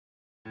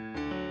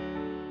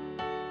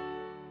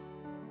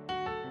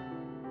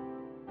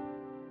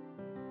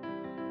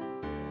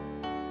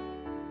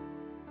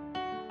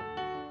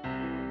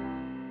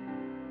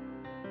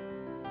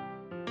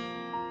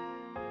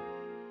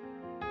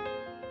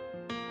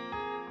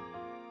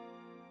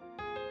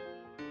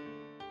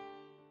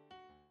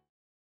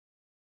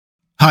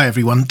Hi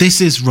everyone,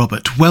 this is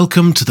Robert.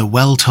 Welcome to The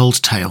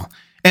Well-Told Tale.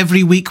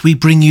 Every week we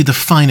bring you the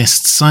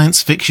finest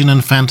science fiction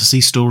and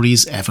fantasy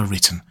stories ever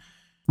written.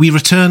 We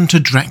return to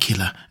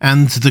Dracula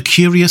and the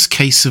curious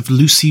case of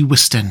Lucy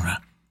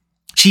Westenra.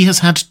 She has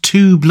had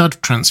 2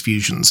 blood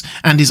transfusions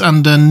and is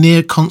under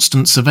near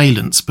constant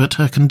surveillance, but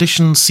her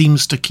condition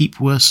seems to keep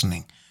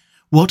worsening.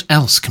 What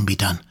else can be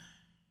done?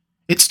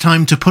 It's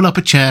time to pull up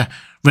a chair,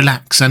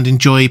 relax and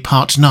enjoy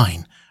Part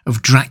 9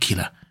 of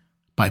Dracula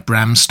by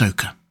Bram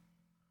Stoker.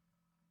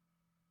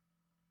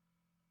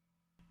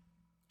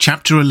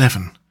 Chapter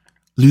 11.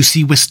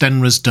 Lucy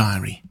Westenra's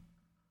Diary.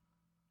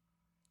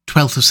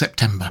 12th of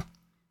September.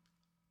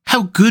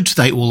 How good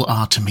they all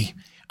are to me.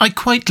 I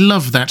quite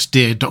love that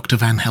dear Dr.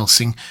 Van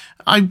Helsing.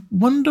 I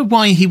wonder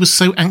why he was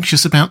so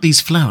anxious about these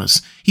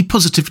flowers. He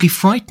positively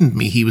frightened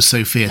me, he was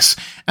so fierce.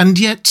 And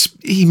yet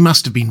he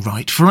must have been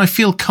right, for I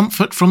feel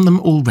comfort from them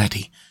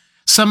already.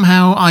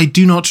 Somehow I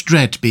do not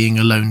dread being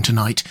alone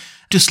tonight,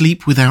 to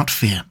sleep without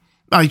fear.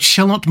 I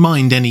shall not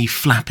mind any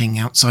flapping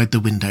outside the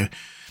window.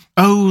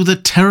 Oh, the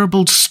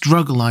terrible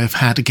struggle I have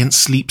had against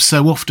sleep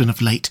so often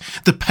of late,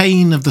 the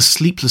pain of the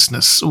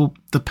sleeplessness, or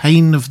the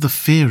pain of the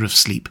fear of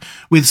sleep,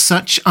 with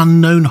such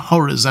unknown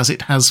horrors as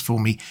it has for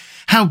me.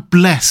 How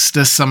blessed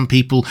are some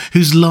people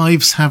whose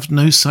lives have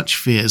no such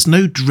fears,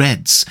 no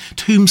dreads,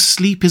 to whom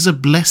sleep is a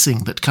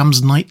blessing that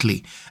comes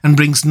nightly and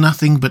brings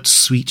nothing but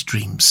sweet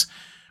dreams.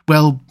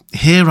 Well,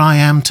 here I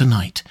am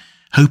tonight,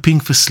 hoping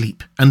for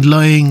sleep, and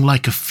lying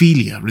like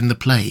Ophelia in the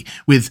play,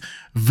 with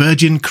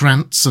virgin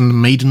krantz and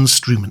maiden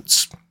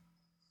struments.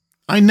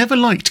 I never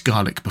liked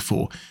garlic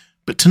before,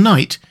 but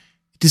tonight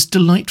it is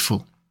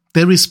delightful.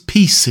 There is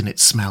peace in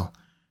its smell.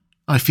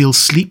 I feel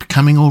sleep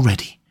coming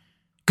already.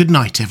 Good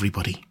night,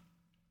 everybody.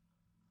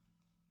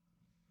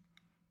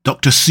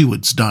 Dr.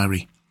 Seward's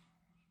Diary.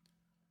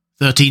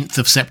 13th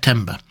of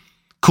September.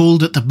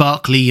 Called at the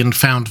Berkeley and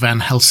found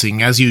Van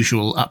Helsing, as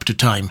usual, up to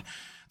time.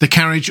 The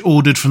carriage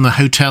ordered from the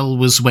hotel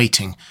was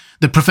waiting.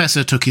 The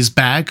professor took his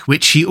bag,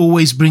 which he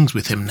always brings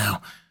with him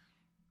now.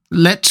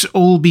 Let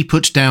all be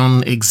put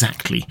down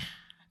exactly.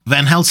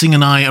 Van Helsing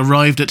and I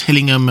arrived at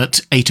Hillingham at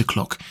 8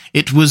 o'clock.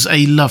 It was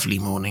a lovely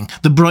morning.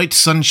 The bright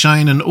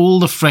sunshine and all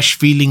the fresh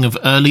feeling of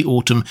early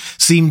autumn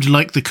seemed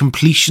like the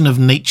completion of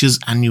nature's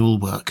annual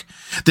work.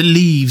 The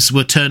leaves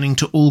were turning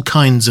to all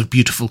kinds of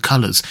beautiful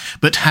colours,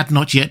 but had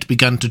not yet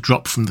begun to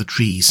drop from the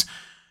trees.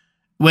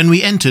 When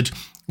we entered,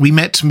 we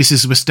met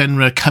Mrs.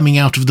 Westenra coming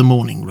out of the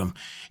morning room.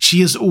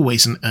 She is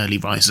always an early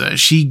riser.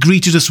 She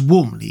greeted us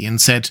warmly and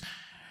said,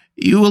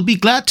 "You will be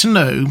glad to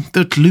know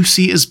that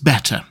Lucy is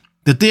better.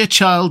 The dear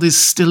child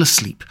is still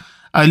asleep.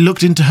 I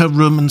looked into her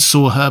room and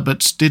saw her,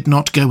 but did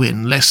not go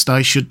in, lest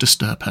I should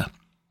disturb her."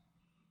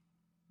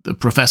 The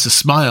professor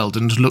smiled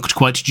and looked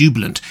quite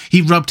jubilant.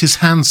 He rubbed his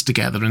hands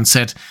together and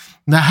said,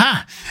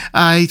 "Aha!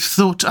 I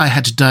thought I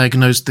had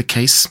diagnosed the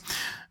case.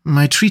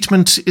 My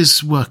treatment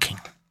is working."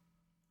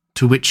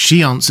 To which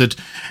she answered,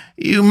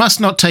 "You must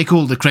not take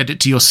all the credit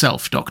to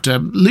yourself, Doctor.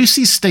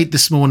 Lucy's state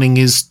this morning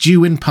is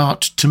due in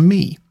part to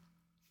me."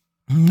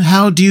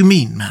 "How do you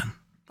mean, ma'am?"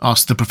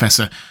 asked the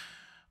professor.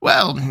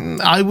 "Well,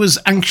 I was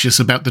anxious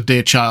about the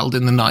dear child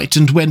in the night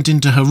and went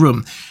into her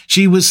room.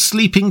 She was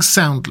sleeping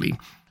soundly,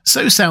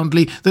 so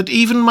soundly that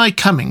even my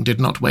coming did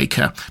not wake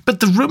her,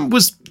 but the room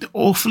was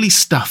awfully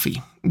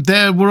stuffy.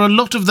 There were a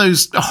lot of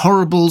those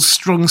horrible,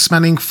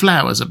 strong-smelling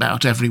flowers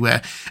about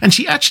everywhere, and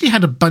she actually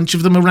had a bunch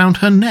of them around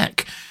her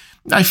neck.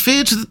 I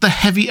feared that the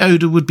heavy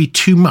odour would be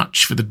too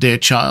much for the dear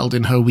child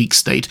in her weak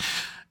state,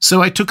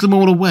 so I took them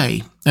all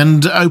away,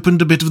 and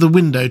opened a bit of the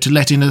window to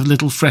let in a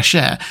little fresh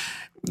air.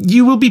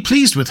 You will be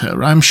pleased with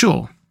her, I'm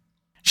sure."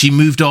 She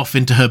moved off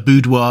into her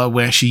boudoir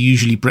where she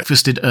usually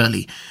breakfasted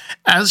early.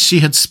 As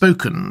she had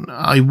spoken,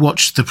 I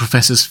watched the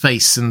professor's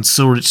face and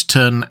saw it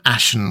turn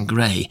ashen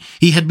grey.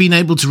 He had been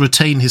able to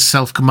retain his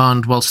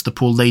self-command whilst the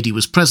poor lady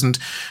was present,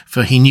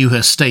 for he knew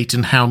her state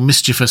and how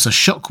mischievous a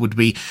shock would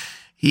be.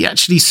 He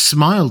actually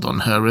smiled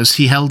on her as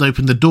he held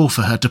open the door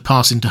for her to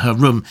pass into her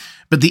room,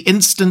 but the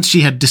instant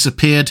she had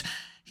disappeared,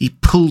 he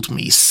pulled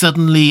me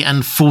suddenly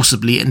and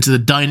forcibly into the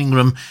dining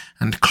room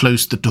and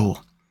closed the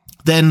door.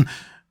 Then,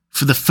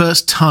 for the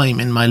first time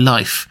in my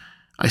life,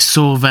 I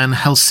saw Van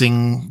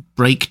Helsing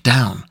break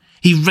down.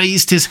 He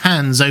raised his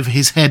hands over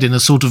his head in a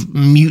sort of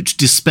mute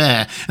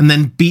despair, and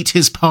then beat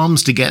his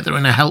palms together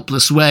in a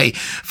helpless way.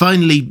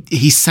 Finally,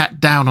 he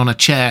sat down on a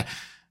chair,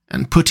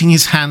 and putting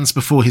his hands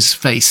before his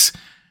face,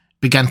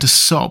 began to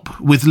sob,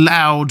 with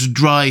loud,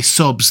 dry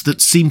sobs that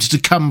seemed to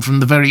come from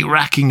the very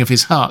racking of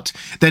his heart.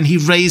 Then he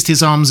raised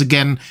his arms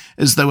again,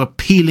 as though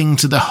appealing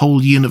to the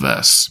whole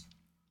universe.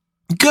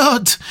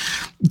 "God!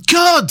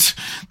 God!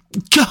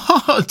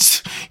 God!"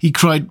 he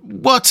cried.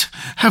 "What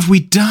have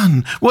we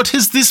done? What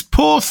has this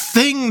poor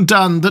thing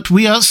done that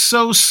we are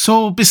so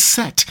sore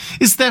beset?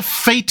 Is there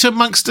fate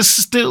amongst us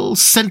still,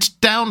 sent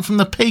down from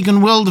the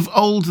pagan world of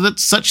old that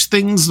such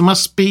things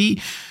must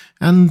be?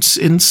 And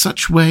in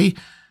such way,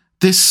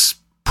 this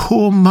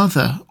poor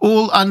mother,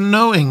 all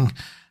unknowing,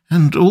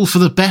 and all for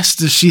the best,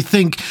 does she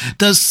think,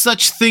 does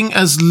such thing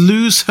as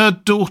lose her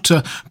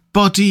daughter,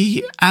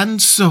 body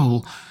and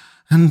soul,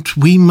 and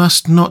we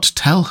must not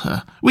tell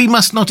her. We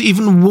must not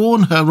even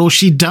warn her, or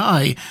she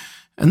die,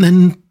 and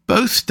then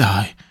both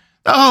die.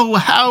 Oh,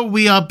 how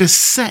we are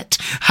beset!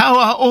 How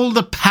are all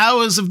the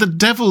powers of the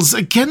devils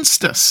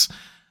against us?"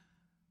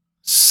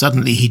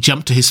 Suddenly he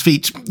jumped to his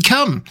feet.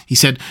 "Come," he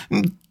said,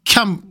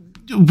 "come,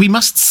 we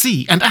must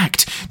see and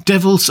act.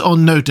 Devils or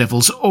no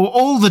devils, or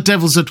all the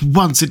devils at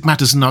once, it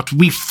matters not.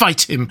 We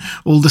fight him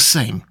all the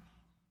same."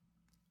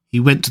 He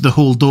went to the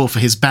hall door for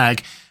his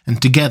bag,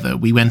 and together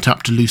we went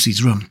up to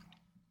Lucy's room.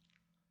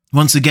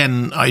 Once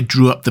again I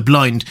drew up the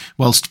blind,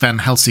 whilst Van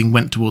Helsing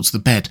went towards the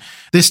bed.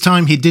 This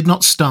time he did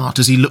not start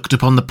as he looked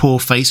upon the poor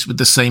face with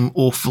the same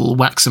awful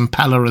waxen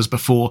pallor as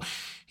before.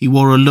 He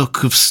wore a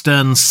look of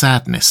stern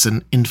sadness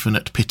and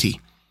infinite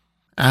pity.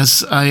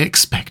 "As I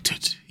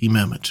expected," he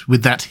murmured,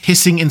 with that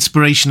hissing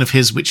inspiration of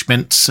his which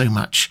meant so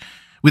much.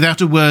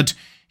 Without a word,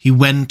 he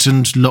went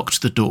and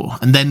locked the door,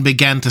 and then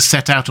began to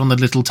set out on the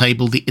little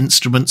table the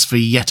instruments for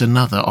yet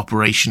another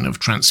operation of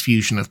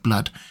transfusion of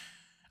blood.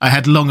 I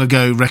had long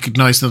ago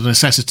recognised the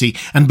necessity,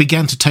 and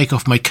began to take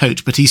off my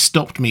coat, but he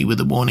stopped me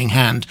with a warning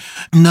hand.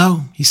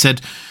 "No," he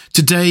said,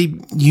 "today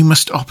you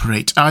must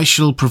operate. I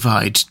shall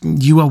provide.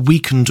 You are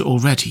weakened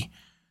already."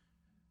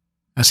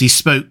 As he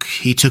spoke,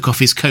 he took off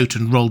his coat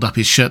and rolled up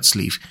his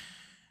shirt-sleeve.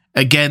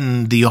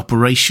 Again the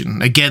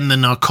operation, again the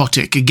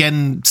narcotic,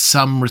 again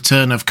some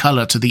return of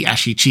colour to the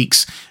ashy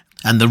cheeks,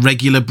 and the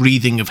regular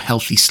breathing of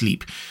healthy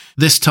sleep.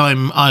 This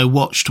time I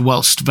watched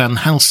whilst Van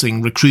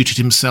Helsing recruited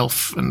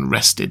himself and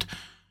rested.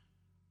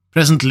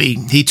 Presently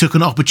he took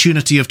an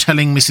opportunity of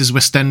telling Mrs.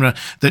 Westenra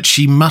that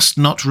she must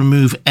not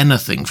remove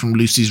anything from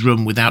Lucy's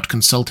room without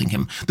consulting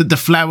him, that the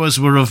flowers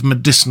were of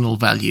medicinal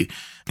value,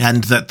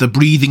 and that the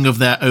breathing of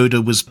their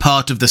odour was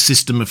part of the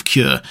system of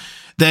cure.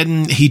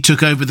 Then he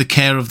took over the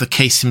care of the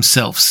case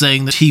himself,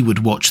 saying that he would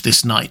watch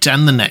this night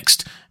and the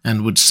next,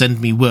 and would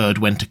send me word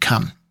when to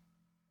come.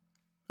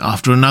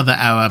 After another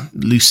hour,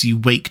 Lucy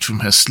waked from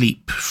her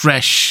sleep,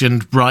 fresh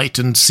and bright,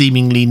 and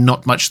seemingly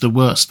not much the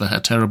worse for her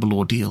terrible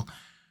ordeal.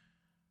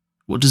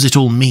 What does it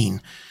all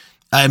mean?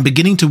 I am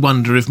beginning to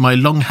wonder if my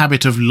long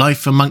habit of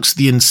life amongst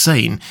the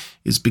insane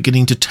is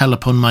beginning to tell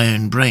upon my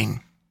own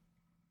brain.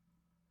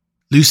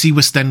 Lucy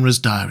Westenra's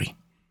diary.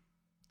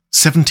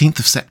 17th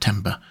of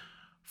September.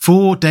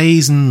 4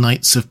 days and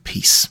nights of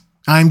peace.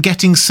 I am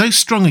getting so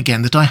strong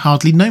again that I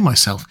hardly know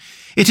myself.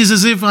 It is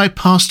as if I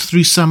passed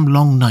through some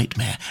long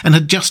nightmare, and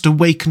had just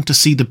awakened to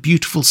see the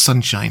beautiful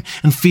sunshine,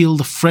 and feel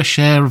the fresh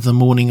air of the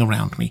morning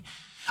around me.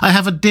 I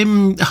have a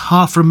dim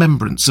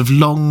half-remembrance of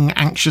long,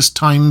 anxious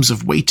times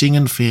of waiting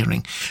and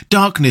fearing,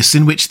 darkness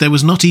in which there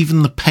was not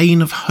even the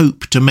pain of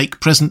hope to make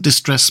present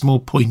distress more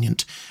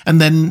poignant, and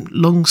then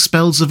long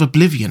spells of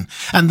oblivion,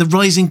 and the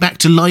rising back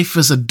to life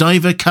as a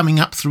diver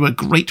coming up through a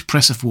great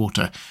press of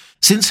water.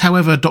 Since,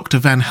 however, Dr.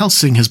 Van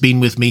Helsing has been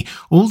with me,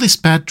 all this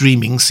bad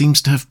dreaming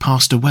seems to have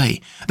passed away.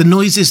 The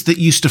noises that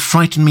used to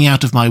frighten me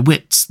out of my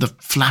wits, the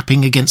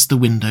flapping against the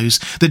windows,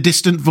 the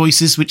distant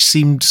voices which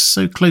seemed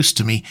so close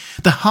to me,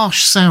 the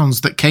harsh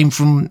sounds that came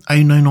from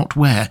I know not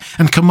where,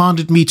 and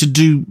commanded me to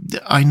do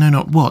I know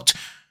not what,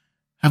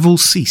 have all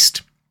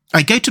ceased.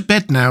 I go to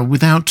bed now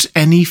without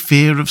any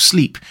fear of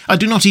sleep. I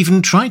do not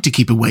even try to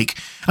keep awake.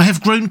 I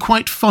have grown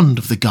quite fond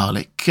of the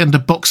garlic, and a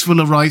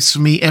boxful arrives for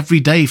me every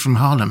day from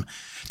Haarlem.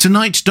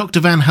 Tonight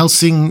Dr. Van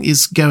Helsing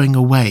is going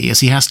away,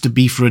 as he has to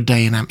be for a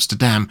day in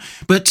Amsterdam,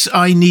 but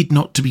I need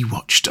not to be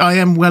watched. I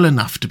am well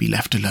enough to be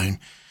left alone.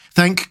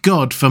 Thank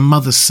God for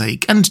Mother's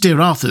sake, and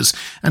dear Arthur's,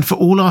 and for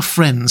all our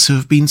friends who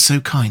have been so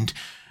kind.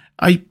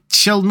 I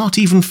shall not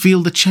even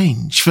feel the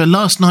change, for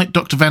last night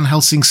Dr. Van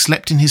Helsing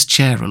slept in his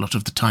chair a lot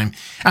of the time.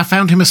 I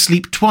found him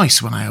asleep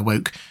twice when I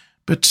awoke,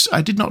 but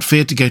I did not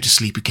fear to go to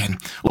sleep again,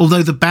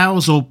 although the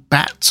boughs or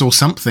bats or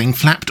something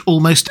flapped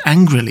almost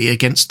angrily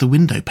against the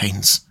window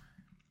panes.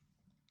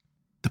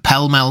 The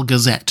Pall Mall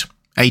Gazette,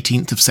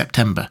 18th of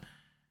September.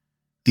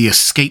 The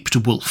Escaped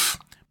Wolf.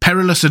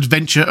 Perilous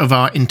adventure of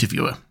our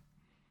interviewer.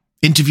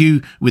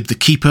 Interview with the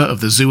keeper of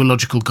the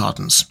Zoological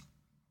Gardens.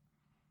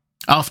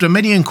 After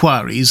many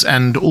inquiries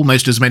and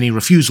almost as many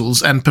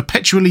refusals, and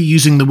perpetually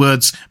using the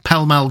words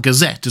Pall Mall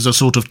Gazette as a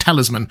sort of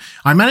talisman,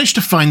 I managed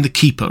to find the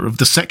keeper of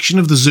the section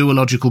of the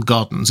Zoological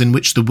Gardens in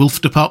which the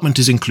wolf department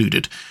is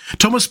included.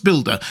 Thomas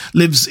Bilder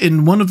lives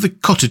in one of the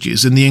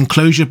cottages in the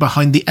enclosure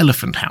behind the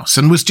Elephant House,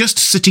 and was just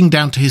sitting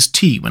down to his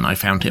tea when I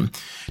found him.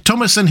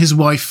 Thomas and his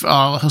wife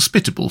are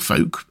hospitable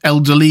folk,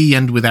 elderly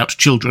and without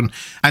children,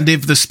 and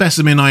if the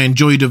specimen I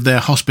enjoyed of their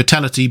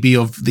hospitality be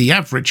of the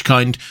average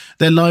kind,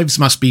 their lives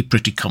must be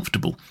pretty comfortable.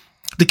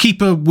 The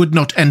keeper would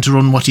not enter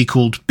on what he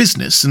called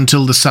business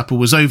until the supper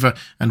was over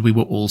and we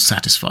were all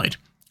satisfied.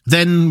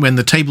 Then, when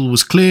the table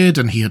was cleared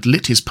and he had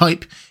lit his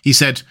pipe, he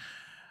said,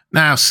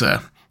 "Now,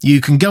 sir,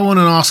 you can go on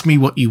and ask me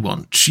what you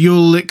want.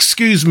 You'll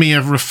excuse me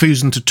of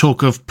refusing to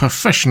talk of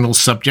professional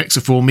subjects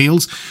afore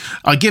meals.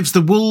 I gives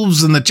the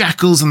wolves and the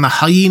jackals and the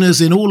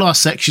hyenas in all our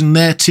section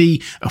their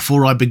tea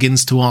afore I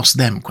begins to ask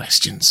them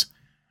questions."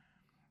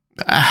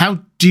 "How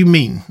do you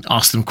mean,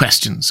 ask them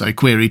questions?" I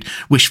queried,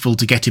 wishful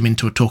to get him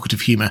into a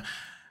talkative humour.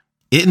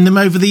 Hitting them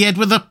over the head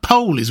with a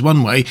pole is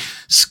one way,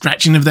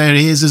 scratching of their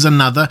ears is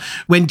another.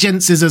 When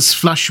gents is as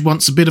flush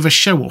wants a bit of a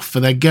show-off for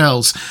their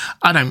girls,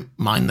 I don't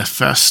mind the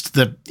first,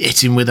 the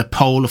hitting with a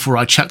pole before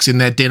I chucks in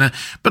their dinner,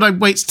 but I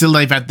waits till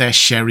they've had their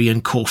sherry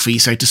and coffee,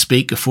 so to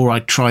speak, before I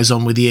tries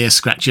on with the ear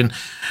scratching.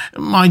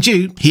 Mind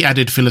you, he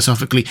added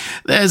philosophically,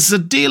 there's a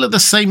deal of the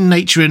same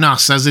nature in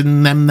us as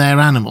in them there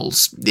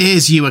animals.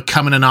 Here's you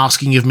a-coming and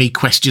asking of me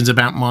questions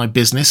about my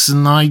business,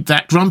 and I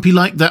that grumpy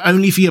like that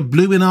only for your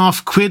blue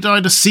half quid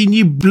I'd have seen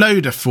you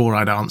blowed afore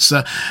I'd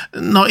answer,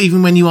 not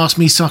even when you asked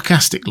me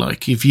sarcastic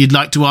like. If you'd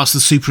like to ask the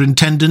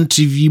superintendent,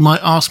 if you might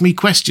ask me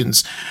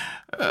questions.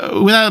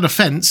 Without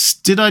offence,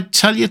 did I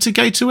tell you to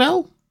go to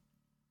hell?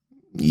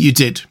 You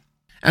did.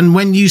 And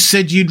when you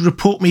said you'd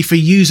report me for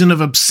using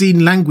of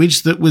obscene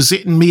language that was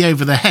hitting me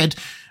over the head,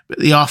 but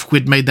the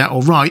half-quid made that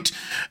all right,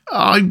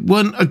 I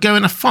weren't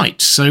a-going to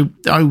fight, so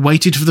I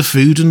waited for the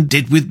food and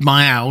did with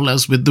my owl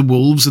as with the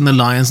wolves and the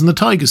lions and the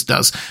tigers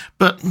does.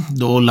 But,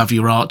 Lord love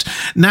your art,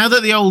 now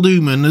that the old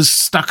ooman has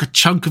stuck a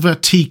chunk of her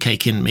tea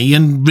cake in me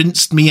and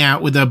rinsed me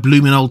out with her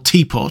bloomin' old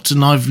teapot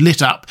and I've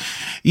lit up,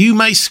 you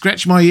may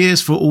scratch my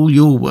ears for all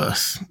you're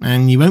worth,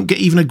 and you won't get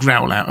even a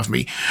growl out of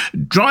me.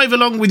 Drive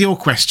along with your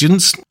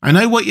questions. I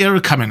know what you're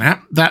a-coming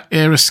at, that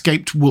ere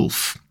escaped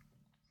wolf.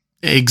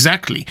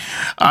 Exactly.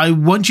 I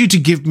want you to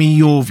give me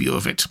your view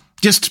of it.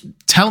 Just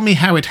tell me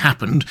how it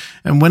happened,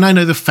 and when I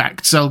know the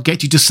facts, I'll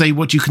get you to say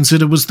what you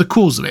consider was the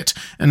cause of it,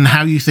 and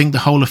how you think the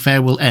whole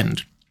affair will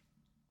end.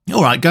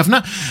 All right,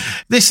 Governor,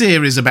 this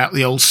here is about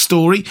the old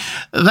story.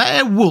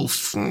 That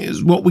wolf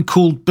is what we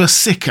called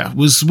Berserker,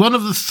 was one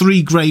of the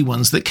 3 grey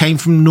ones that came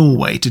from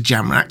Norway to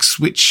Jamrach's,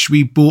 which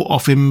we bought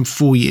off him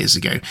 4 years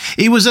ago.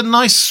 He was a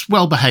nice,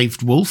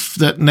 well-behaved wolf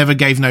that never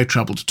gave no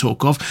trouble to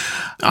talk of.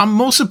 I'm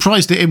more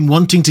surprised at him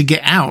wanting to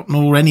get out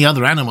nor any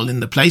other animal in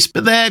the place,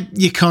 but there,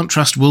 you can't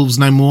trust wolves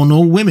no more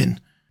nor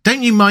women.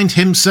 Don't you mind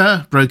him,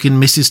 sir, broke in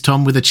Mrs.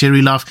 Tom with a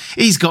cheery laugh.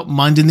 He's got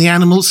minding the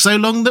animals so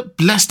long that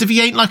blessed if he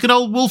ain't like an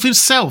old wolf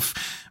himself.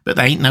 But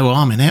there ain't no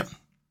harm in it.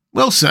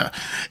 Well, sir,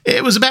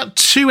 it was about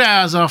 2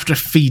 hours after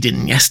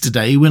feeding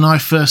yesterday when I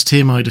first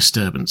hear my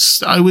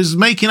disturbance. I was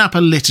making up a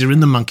litter in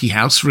the monkey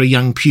house for a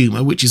young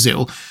puma which is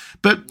ill,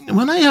 but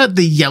when I heard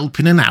the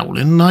yelping and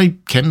howling, I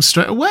came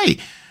straight away.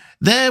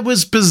 There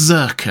was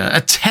Berserker,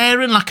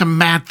 a-tearing like a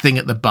mad thing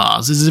at the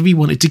bars as if he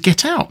wanted to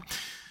get out.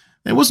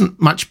 There wasn't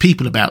much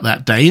people about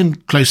that day,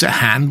 and close at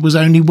hand was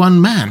only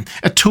one man,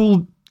 a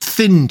tall,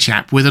 thin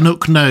chap with an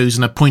hook nose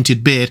and a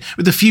pointed beard,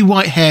 with a few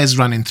white hairs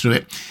running through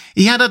it.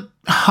 He had a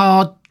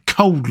hard,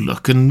 cold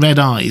look and red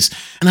eyes,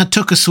 and I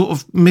took a sort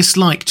of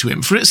mislike to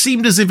him, for it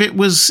seemed as if it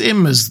was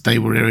him as they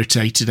were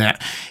irritated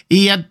at.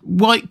 He had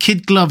white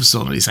kid gloves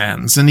on his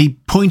hands, and he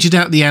pointed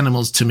out the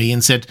animals to me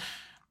and said,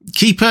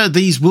 "Keeper,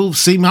 these wolves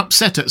seem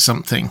upset at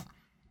something."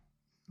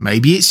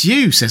 "Maybe it's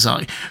you," says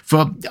I,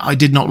 for I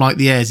did not like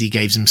the airs he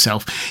gave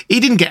himself. He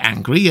didn't get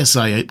angry, as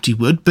I hoped he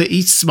would, but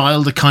he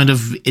smiled a kind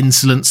of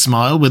insolent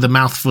smile with a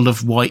mouthful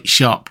of white,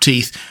 sharp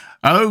teeth.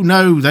 "Oh,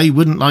 no, they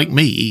wouldn't like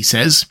me," he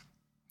says.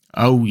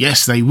 "Oh,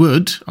 yes, they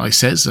would," I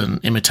says, and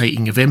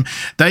imitating of him.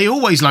 "They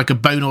always like a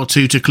bone or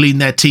two to clean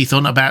their teeth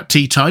on about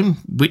tea time,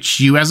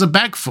 which you has a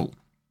bagful."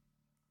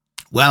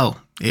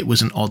 Well, it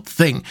was an odd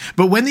thing,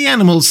 but when the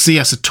animals see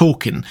us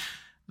a-talking,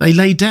 they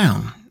lay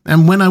down,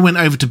 and when I went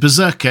over to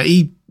Berserker,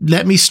 he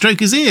let me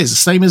stroke his ears,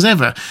 same as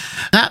ever.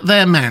 That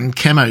there man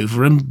came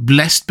over, and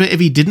blessed but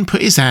if he didn't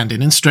put his hand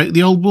in and stroke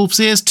the old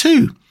wolf's ears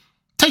too.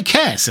 "Take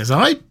care," says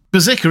I.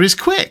 "Berserker is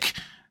quick."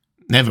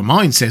 "Never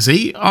mind," says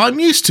he. "I'm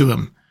used to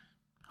 'em."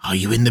 "Are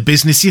you in the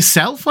business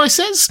yourself?" I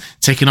says,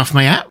 taking off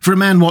my hat, for a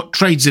man what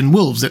trades in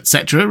wolves,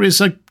 etc.,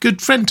 is a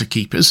good friend to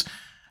keepers.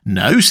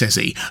 "No," says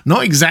he,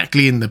 "not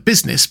exactly in the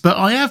business, but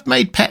I have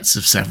made pets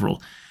of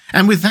several."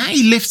 And with that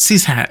he lifts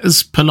his hat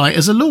as polite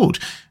as a lord,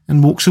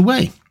 and walks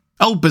away.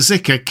 Old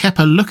Berserker kept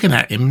a looking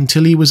at him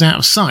until he was out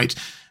of sight,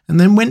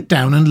 and then went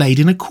down and laid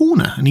in a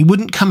corner, and he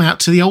wouldn't come out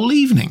till the whole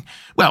evening.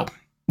 Well,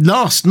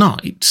 last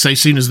night, so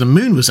soon as the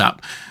moon was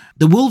up,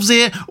 the wolves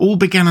here all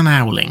began an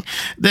howling.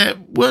 There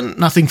weren't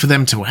nothing for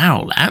them to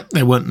howl at,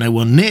 there weren't no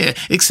one near,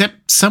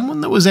 except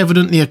someone that was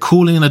evidently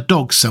a-calling a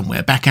dog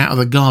somewhere back out of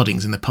the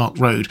gardings in the Park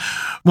Road.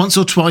 Once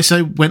or twice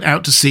I went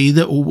out to see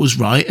that all was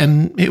right,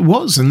 and it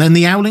was, and then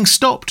the howling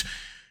stopped.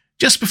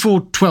 Just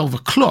before 12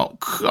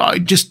 o'clock, I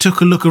just took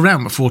a look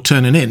around before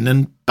turning in,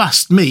 and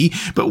bust me,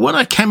 but when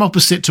I came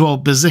opposite to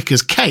old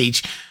Berserker's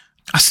cage,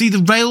 I see the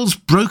rails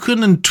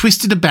broken and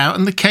twisted about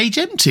and the cage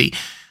empty.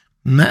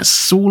 And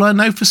that's all I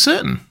know for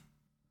certain.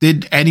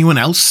 Did anyone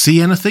else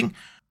see anything?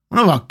 One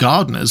of our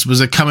gardeners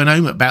was a-coming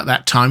home about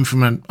that time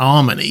from an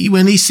harmony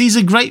when he sees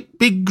a great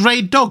big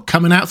grey dog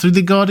coming out through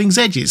the garding's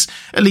edges.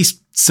 At least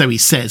so he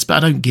says, but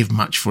I don't give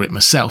much for it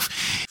myself.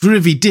 For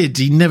if he did,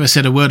 he never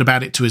said a word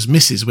about it to his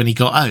missus when he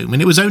got home,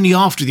 and it was only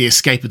after the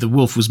escape of the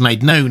wolf was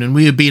made known and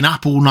we had been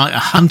up all night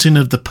a-hunting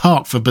of the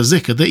park for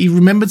Berserker that he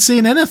remembered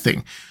seeing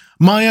anything.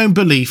 My own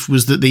belief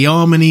was that the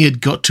harmony had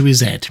got to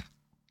his head.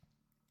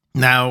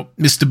 Now,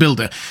 Mr.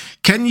 Builder,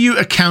 can you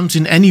account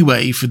in any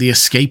way for the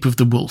escape of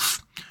the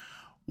wolf?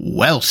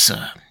 "Well,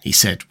 sir," he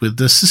said with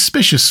a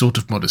suspicious sort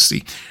of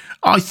modesty,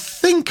 "I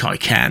think I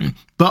can,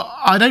 but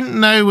I don't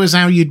know as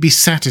how you'd be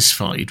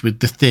satisfied with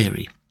the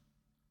theory."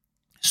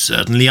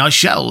 "Certainly I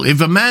shall.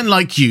 If a man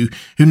like you,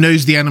 who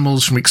knows the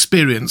animals from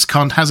experience,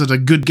 can't hazard a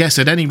good guess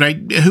at any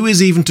rate, who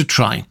is even to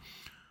try?"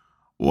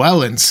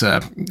 "Well then,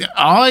 sir,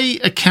 I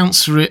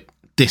accounts for it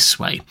this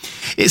way.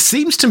 It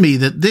seems to me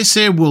that this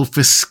here wolf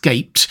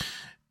escaped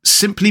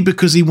simply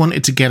because he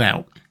wanted to get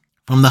out.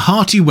 From the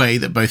hearty way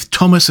that both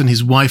Thomas and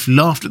his wife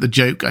laughed at the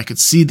joke, I could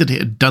see that it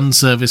had done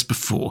service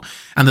before,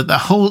 and that the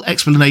whole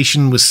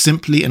explanation was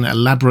simply an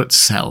elaborate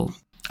sell.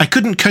 I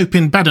couldn't cope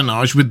in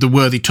badinage with the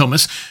worthy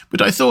Thomas,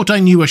 but I thought I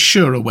knew a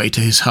surer way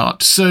to his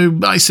heart, so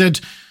I said,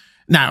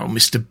 'Now,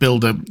 Mr.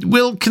 Builder,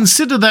 we'll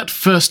consider that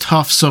first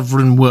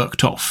half-sovereign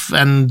worked off,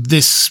 and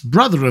this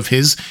brother of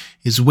his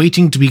is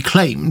waiting to be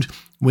claimed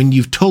when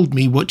you've told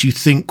me what you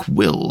think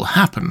will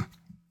happen.'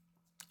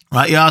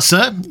 'Right you are,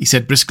 sir,' he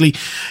said briskly.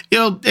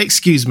 'You'll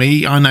excuse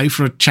me, I know,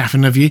 for a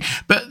chaffing of you,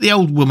 but the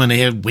old woman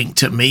here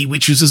winked at me,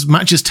 which was as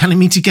much as telling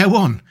me to go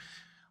on.'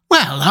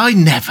 'Well, I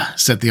never,'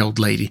 said the old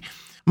lady.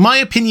 'My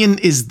opinion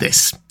is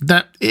this,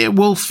 that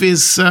wolf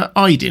is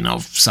hiding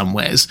of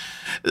somewheres.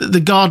 The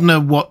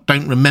gardener what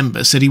don't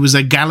remember said he was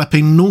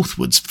galloping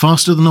northwards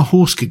faster than a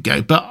horse could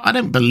go, but I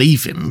don't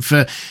believe him,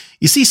 for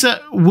you see,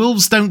 sir,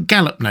 wolves don't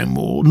gallop no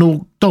more,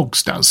 nor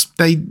dogs does.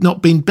 They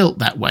not been built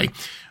that way.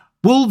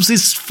 Wolves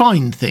is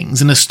fine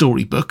things in a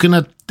storybook, and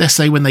I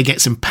dessay when they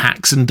gets in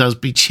packs and does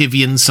be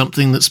chivying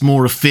something that's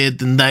more afeard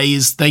than they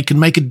is, they can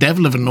make a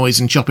devil of a noise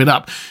and chop it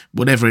up,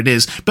 whatever it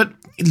is. But,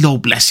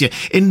 Lord bless you,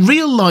 in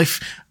real life,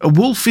 a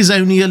wolf is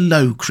only a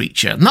low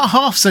creature, not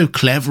half so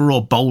clever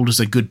or bold as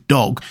a good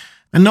dog,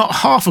 and not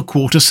half a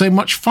quarter so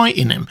much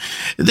fighting him.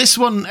 This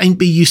one ain't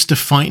be used to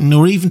fighting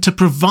or even to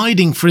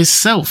providing for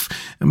hisself,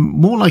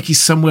 more like he's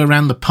somewhere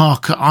round the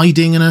park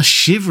hiding and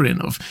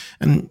shivering of,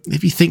 and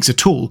if he thinks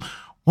at all,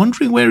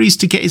 wondering where he's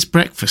to get his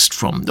breakfast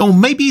from. Or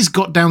maybe he's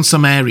got down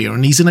some area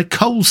and he's in a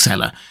coal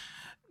cellar.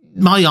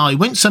 My eye,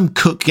 won't some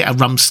cook get a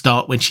rum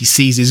start when she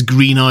sees his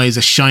green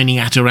eyes shining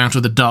at her out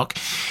of the dark?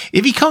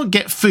 If he can't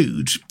get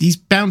food, he's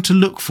bound to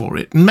look for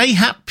it, and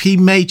mayhap he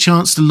may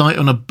chance to light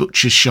on a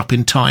butcher's shop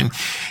in time.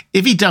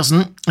 If he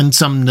doesn't, and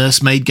some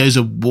nursemaid goes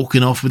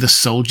a-walking off with a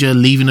soldier,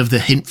 leaving of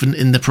the infant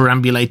in the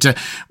perambulator,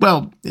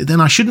 well,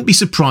 then I shouldn't be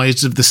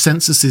surprised if the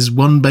census is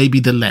one baby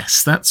the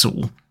less, that's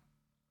all."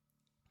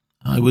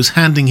 I was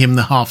handing him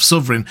the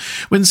half-sovereign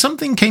when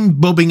something came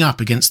bobbing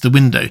up against the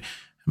window,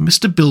 and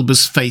Mr.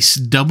 Bilber's face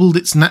doubled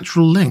its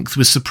natural length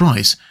with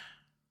surprise.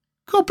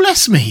 "God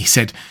bless me," he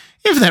said,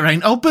 "if there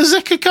ain't old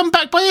Berserker come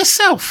back by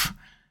herself."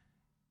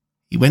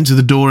 He went to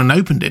the door and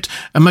opened it,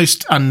 a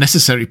most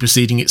unnecessary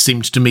proceeding it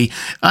seemed to me.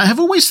 I have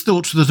always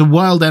thought that a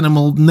wild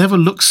animal never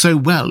looks so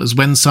well as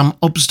when some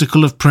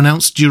obstacle of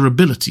pronounced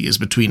durability is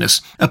between us.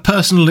 A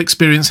personal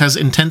experience has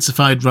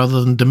intensified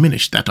rather than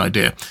diminished that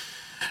idea.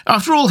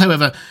 After all,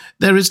 however,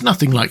 there is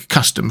nothing like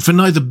custom, for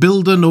neither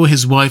Builder nor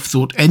his wife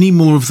thought any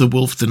more of the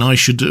wolf than I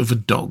should of a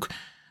dog.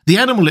 The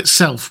animal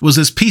itself was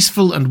as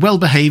peaceful and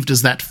well-behaved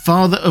as that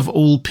father of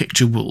all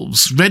picture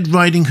wolves, Red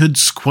Riding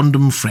Hood's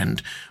quondam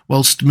friend,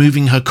 whilst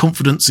moving her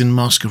confidence in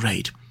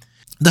masquerade.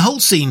 The whole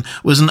scene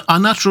was an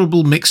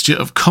unutterable mixture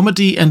of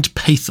comedy and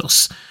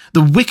pathos.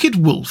 The wicked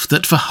wolf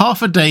that for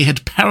half a day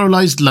had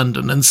paralysed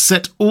London and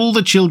set all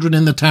the children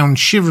in the town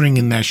shivering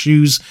in their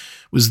shoes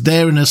was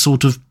there in a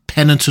sort of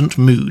penitent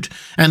mood,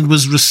 and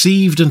was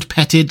received and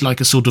petted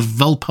like a sort of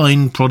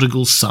vulpine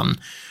prodigal son.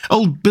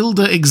 Old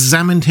Builder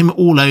examined him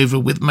all over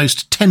with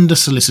most tender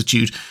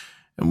solicitude,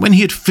 and when he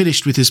had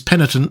finished with his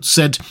penitence,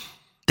 said,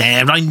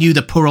 "There, I knew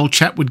the poor old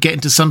chap would get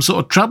into some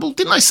sort of trouble.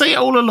 Didn't I say it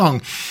all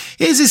along?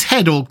 Here's his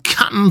head all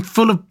cut and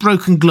full of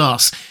broken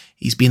glass.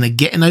 He's been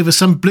a-getting over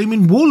some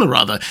blooming wall or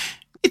other.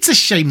 It's a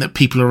shame that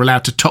people are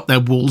allowed to top their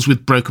walls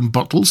with broken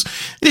bottles.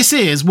 This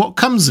here's what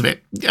comes of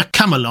it.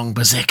 Come along,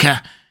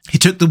 Berserker." He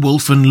took the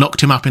wolf and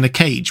locked him up in a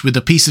cage with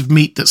a piece of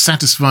meat that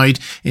satisfied,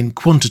 in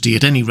quantity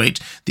at any rate,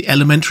 the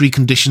elementary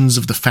conditions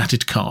of the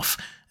fatted calf,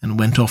 and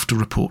went off to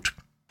report.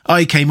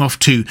 I came off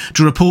too,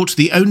 to report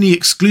the only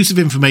exclusive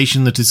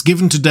information that is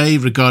given today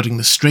regarding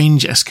the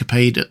strange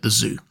escapade at the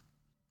zoo.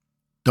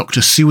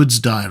 Dr. Seward's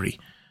Diary,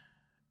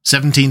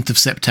 17th of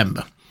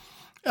September.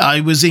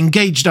 I was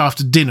engaged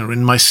after dinner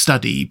in my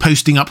study,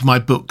 posting up my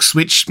books,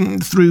 which,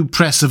 through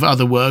press of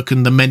other work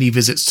and the many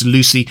visits to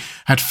Lucy,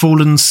 had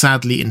fallen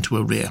sadly into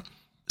arrear.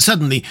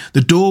 Suddenly,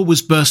 the door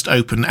was burst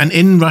open, and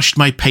in rushed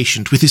my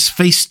patient, with his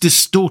face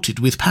distorted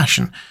with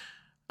passion.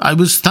 I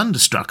was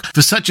thunderstruck,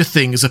 for such a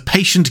thing as a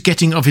patient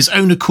getting of his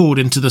own accord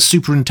into the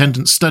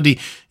superintendent's study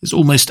is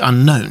almost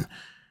unknown.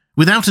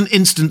 Without an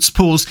instant's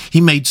pause,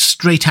 he made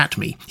straight at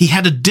me. He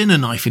had a dinner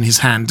knife in his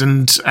hand,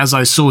 and as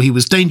I saw he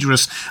was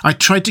dangerous, I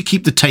tried to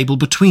keep the table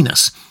between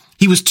us.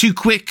 He was too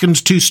quick and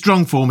too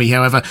strong for me,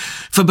 however,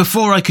 for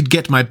before I could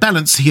get my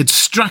balance, he had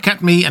struck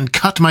at me and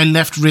cut my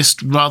left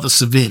wrist rather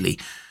severely.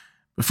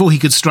 Before he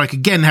could strike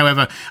again,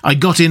 however, I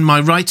got in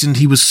my right, and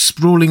he was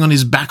sprawling on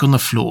his back on the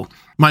floor.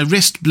 My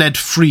wrist bled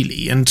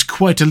freely, and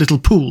quite a little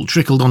pool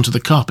trickled onto the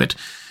carpet.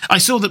 I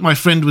saw that my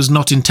friend was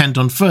not intent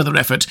on further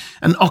effort,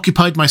 and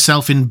occupied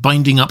myself in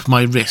binding up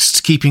my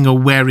wrist, keeping a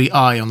wary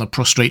eye on the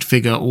prostrate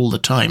figure all the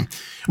time.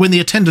 When the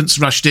attendants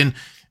rushed in,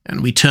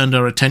 and we turned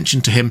our attention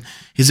to him,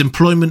 his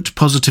employment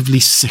positively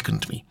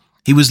sickened me.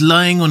 He was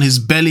lying on his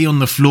belly on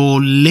the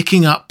floor,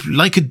 licking up,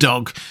 like a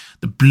dog,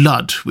 the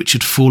blood which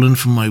had fallen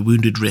from my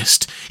wounded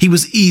wrist. He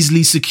was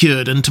easily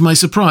secured, and to my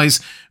surprise,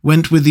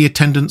 went with the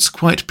attendants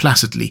quite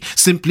placidly,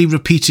 simply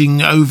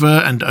repeating over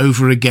and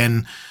over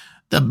again,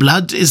 "The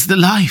blood is the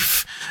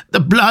life! The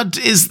blood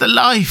is the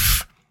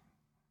life!"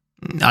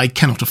 I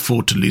cannot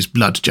afford to lose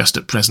blood just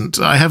at present.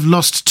 I have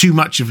lost too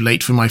much of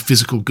late for my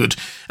physical good,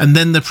 and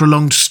then the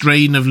prolonged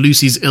strain of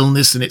Lucy's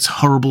illness and its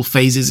horrible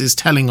phases is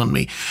telling on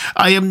me.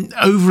 I am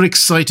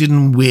overexcited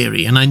and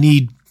weary, and I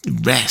need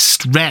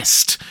rest.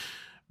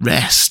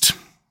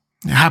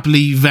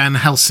 Happily, Van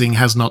Helsing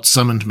has not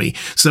summoned me,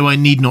 so I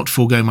need not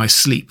forego my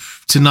sleep.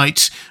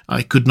 Tonight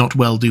I could not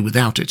well do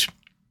without it.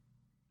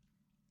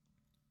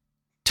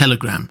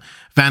 Telegram.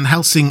 Van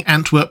Helsing,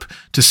 Antwerp,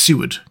 to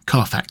Seward,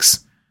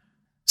 Carfax.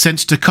 Sent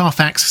to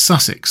Carfax,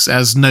 Sussex,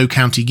 as no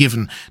county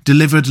given,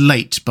 delivered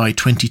late by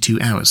 22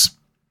 hours.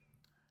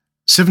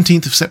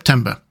 17th of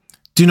September.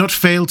 Do not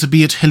fail to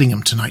be at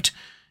Hillingham tonight.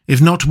 If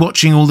not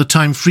watching all the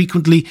time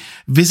frequently,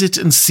 visit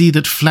and see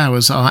that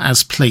flowers are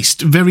as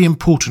placed. Very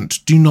important,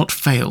 do not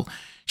fail.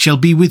 Shall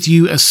be with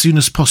you as soon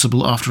as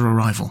possible after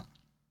arrival.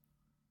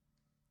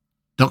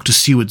 Dr.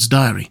 Seward's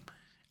diary.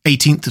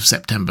 18th of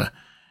September.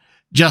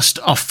 Just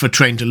off for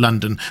train to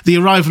London. The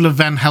arrival of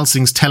Van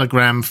Helsing's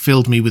telegram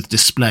filled me with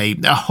dismay.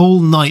 A whole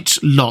night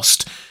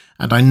lost,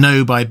 and I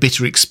know by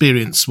bitter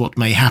experience what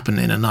may happen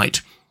in a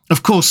night.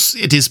 Of course,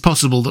 it is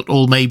possible that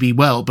all may be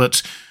well,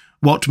 but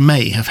what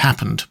may have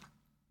happened?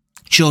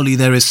 Surely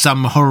there is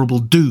some horrible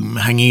doom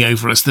hanging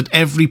over us, that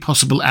every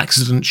possible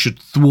accident should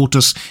thwart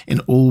us in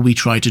all we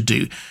try to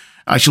do.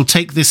 I shall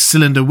take this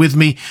cylinder with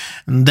me,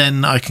 and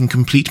then I can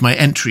complete my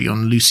entry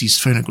on Lucy's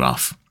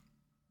phonograph.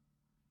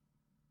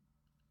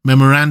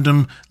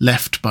 Memorandum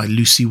left by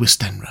Lucy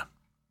Westenra.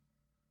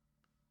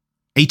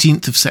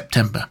 18th of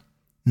September,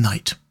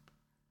 night.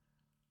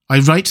 I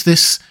write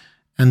this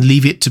and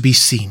leave it to be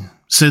seen,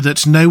 so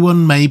that no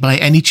one may by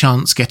any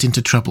chance get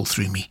into trouble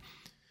through me.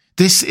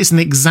 This is an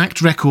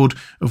exact record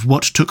of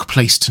what took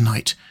place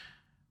tonight.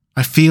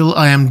 I feel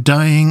I am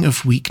dying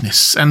of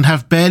weakness, and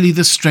have barely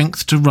the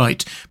strength to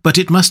write, but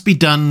it must be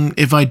done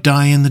if I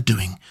die in the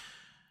doing.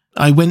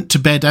 I went to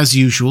bed as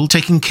usual,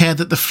 taking care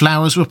that the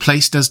flowers were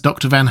placed as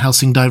Dr. Van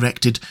Helsing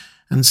directed,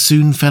 and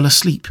soon fell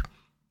asleep.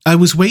 I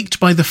was waked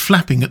by the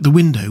flapping at the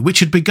window,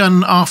 which had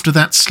begun after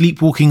that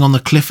sleepwalking on the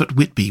cliff at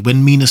Whitby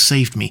when Mina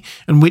saved me,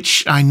 and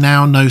which I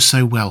now know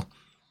so well.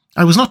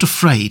 I was not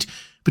afraid,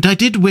 but I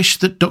did wish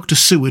that Dr.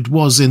 Seward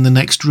was in the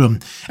next room,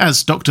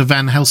 as Dr.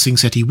 Van Helsing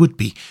said he would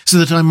be, so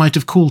that I might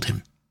have called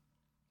him.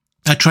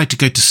 I tried to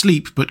go to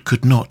sleep, but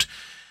could not.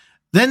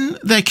 Then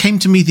there came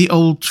to me the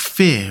old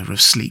fear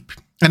of sleep,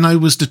 and I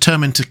was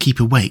determined to keep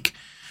awake.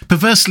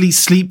 Perversely,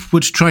 sleep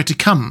would try to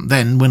come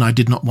then when I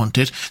did not want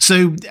it,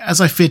 so, as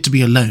I feared to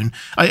be alone,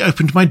 I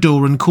opened my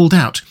door and called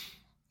out,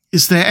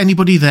 "Is there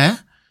anybody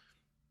there?"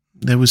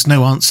 There was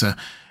no answer.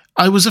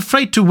 I was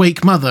afraid to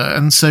wake Mother,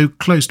 and so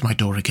closed my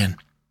door again.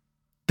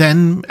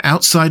 Then,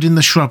 outside in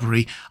the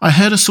shrubbery, I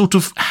heard a sort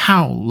of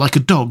howl like a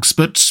dog's,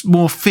 but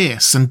more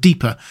fierce and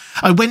deeper.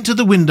 I went to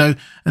the window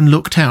and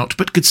looked out,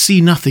 but could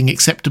see nothing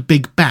except a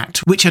big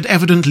bat, which had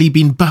evidently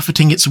been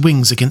buffeting its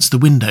wings against the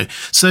window,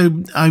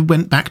 so I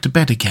went back to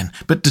bed again,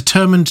 but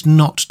determined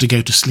not to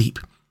go to sleep.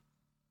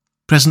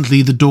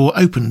 Presently the door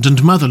opened,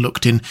 and Mother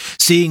looked in,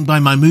 seeing by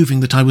my moving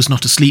that I was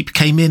not asleep,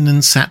 came in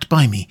and sat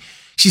by me.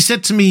 She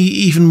said to me,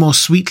 even more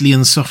sweetly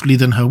and softly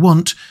than her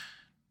wont,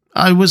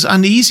 "I was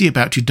uneasy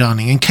about you,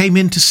 darling, and came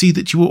in to see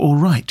that you were all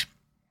right."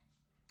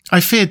 I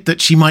feared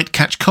that she might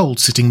catch cold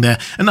sitting there,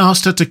 and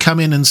asked her to come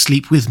in and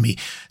sleep with me,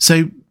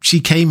 so she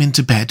came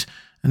into bed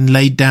and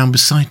laid down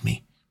beside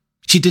me.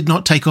 She did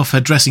not take off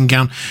her dressing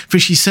gown, for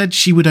she said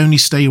she would only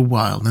stay a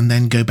while and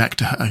then go back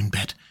to her own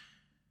bed.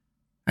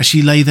 As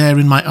she lay there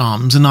in my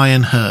arms and I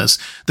in hers,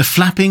 the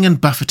flapping and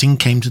buffeting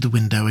came to the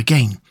window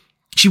again.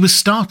 She was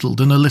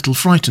startled and a little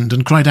frightened,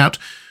 and cried out,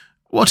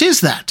 "What is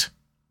that?"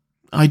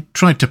 I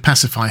tried to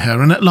pacify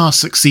her, and at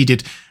last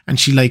succeeded, and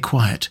she lay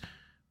quiet,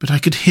 but I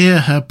could hear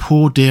her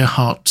poor dear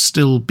heart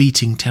still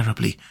beating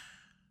terribly.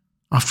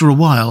 After a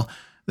while,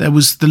 there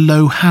was the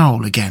low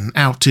howl again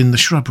out in the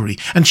shrubbery,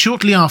 and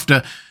shortly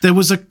after there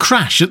was a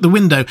crash at the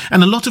window,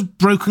 and a lot of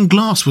broken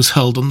glass was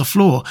hurled on the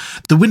floor.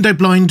 The window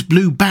blind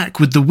blew back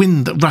with the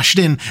wind that rushed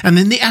in, and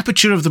in the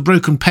aperture of the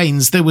broken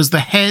panes there was the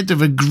head of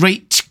a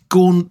great,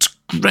 gaunt,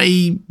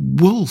 grey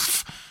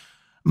wolf.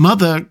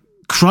 Mother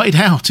cried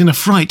out in a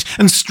fright,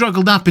 and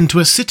struggled up into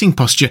a sitting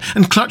posture,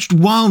 and clutched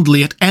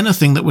wildly at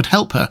anything that would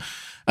help her.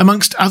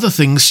 Amongst other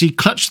things, she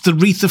clutched the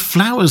wreath of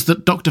flowers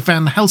that Dr.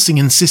 Van Helsing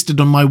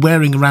insisted on my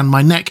wearing around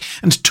my neck,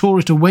 and tore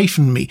it away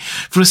from me.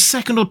 For a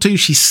second or two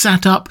she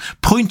sat up,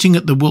 pointing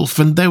at the wolf,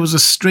 and there was a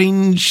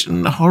strange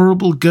and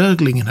horrible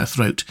gurgling in her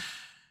throat.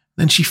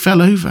 Then she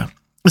fell over,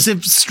 as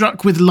if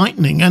struck with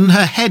lightning, and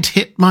her head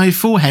hit my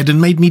forehead and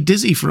made me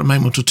dizzy for a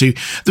moment or two.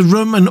 The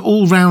room and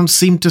all round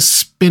seemed to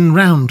spin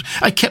round.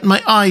 I kept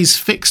my eyes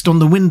fixed on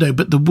the window,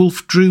 but the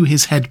wolf drew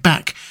his head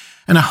back,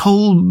 and a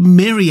whole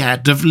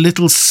myriad of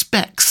little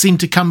specks seemed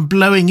to come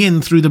blowing in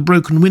through the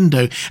broken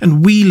window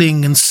and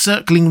wheeling and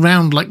circling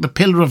round like the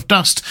pillar of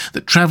dust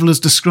that travellers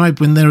describe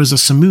when there is a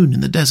simoon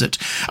in the desert.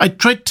 I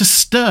tried to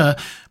stir,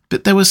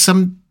 but there was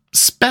some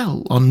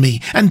spell on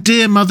me, and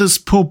dear mother's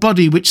poor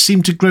body, which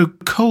seemed to grow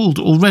cold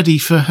already,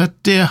 for her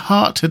dear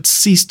heart had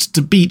ceased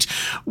to beat,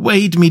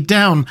 weighed me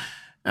down,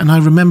 and I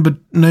remembered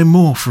no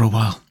more for a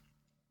while.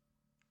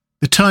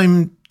 The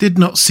time did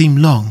not seem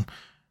long,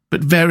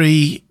 but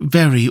very,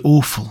 very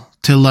awful,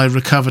 till I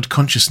recovered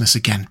consciousness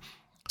again.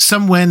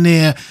 Somewhere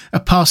near, a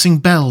passing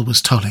bell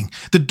was tolling.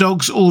 The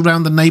dogs all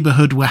round the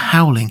neighbourhood were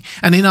howling,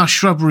 and in our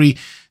shrubbery,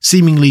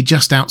 seemingly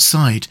just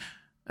outside,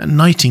 a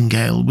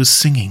nightingale was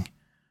singing.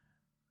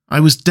 I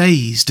was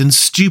dazed and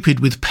stupid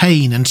with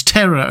pain and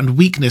terror and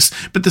weakness,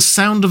 but the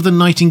sound of the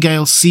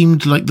nightingale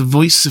seemed like the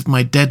voice of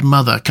my dead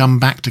mother come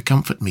back to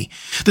comfort me.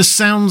 The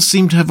sound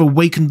seemed to have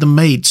awakened the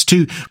maids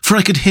too, for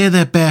I could hear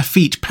their bare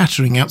feet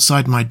pattering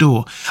outside my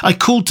door. I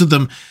called to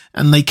them,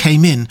 and they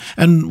came in,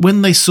 and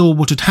when they saw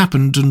what had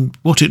happened and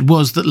what it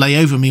was that lay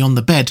over me on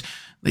the bed,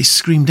 they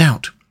screamed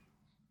out.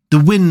 The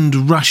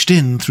wind rushed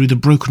in through the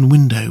broken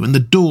window, and the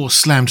door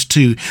slammed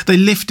to. They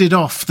lifted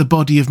off the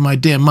body of my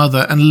dear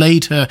mother and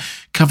laid her,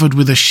 covered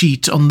with a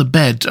sheet, on the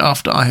bed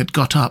after I had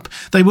got up.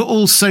 They were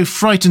all so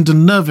frightened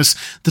and nervous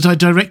that I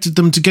directed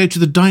them to go to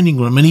the dining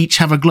room and each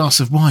have a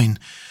glass of wine.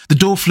 The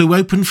door flew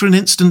open for an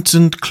instant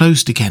and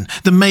closed again.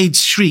 The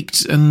maids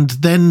shrieked, and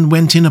then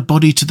went in a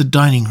body to the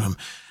dining room,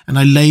 and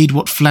I laid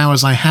what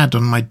flowers I had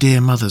on my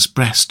dear mother's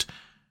breast.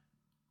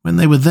 When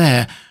they were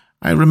there,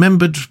 I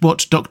remembered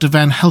what Dr.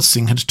 Van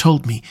Helsing had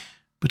told me,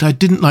 but I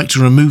didn't like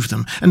to remove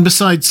them, and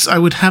besides, I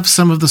would have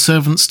some of the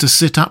servants to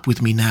sit up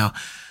with me now.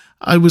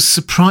 I was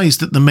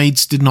surprised that the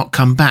maids did not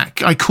come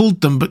back. I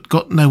called them, but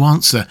got no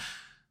answer,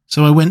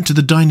 so I went to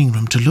the dining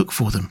room to look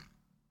for them.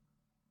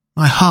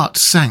 My heart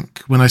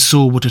sank when I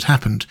saw what had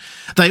happened.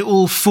 They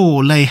all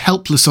four lay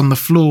helpless on the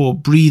floor,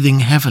 breathing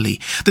heavily.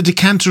 The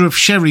decanter of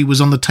sherry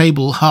was on the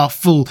table, half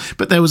full,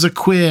 but there was a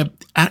queer,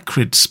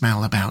 acrid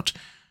smell about.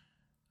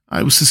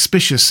 I was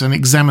suspicious and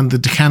examined the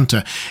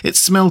decanter. It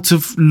smelt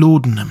of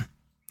laudanum,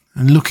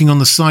 and looking on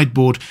the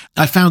sideboard,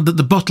 I found that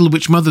the bottle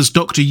which Mother's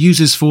doctor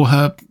uses for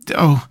her,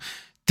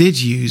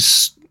 did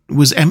use,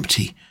 was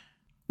empty.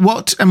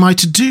 What am I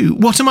to do?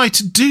 What am I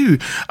to do?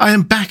 I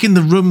am back in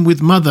the room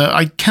with Mother.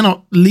 I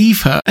cannot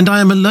leave her, and I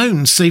am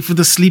alone, save for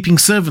the sleeping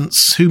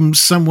servants whom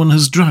someone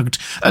has drugged,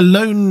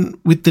 alone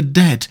with the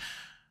dead.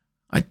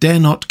 I dare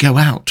not go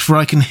out, for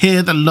I can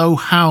hear the low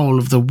howl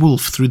of the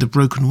wolf through the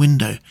broken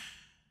window.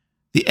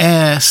 The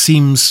air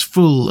seems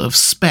full of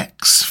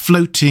specks,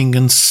 floating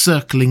and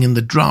circling in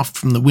the draught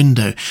from the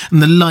window,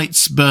 and the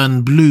lights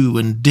burn blue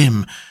and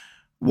dim.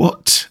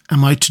 What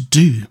am I to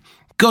do?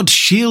 God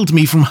shield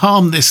me from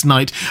harm this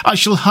night. I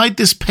shall hide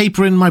this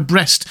paper in my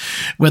breast,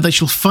 where they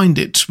shall find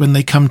it when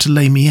they come to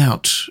lay me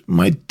out.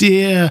 My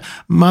dear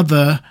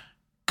mother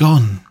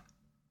gone.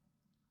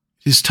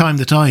 It is time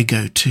that I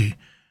go too.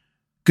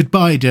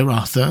 Goodbye, dear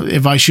Arthur,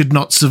 if I should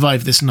not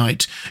survive this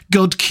night.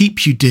 God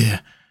keep you, dear.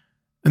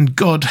 And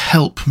God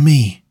help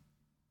me.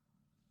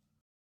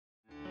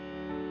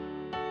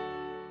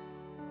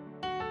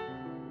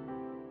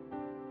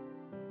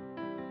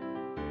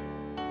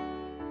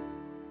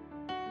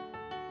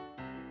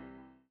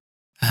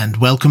 And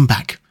welcome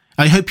back.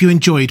 I hope you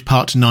enjoyed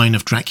part 9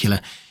 of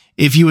Dracula.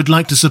 If you would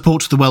like to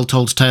support The Well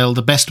Told Tale,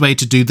 the best way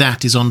to do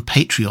that is on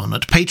Patreon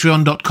at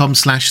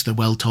patreon.com/The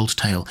Well Told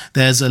Tale.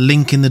 There's a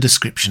link in the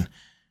description.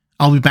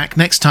 I'll be back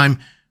next time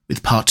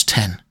with part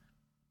 10.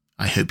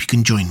 I hope you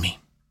can join me.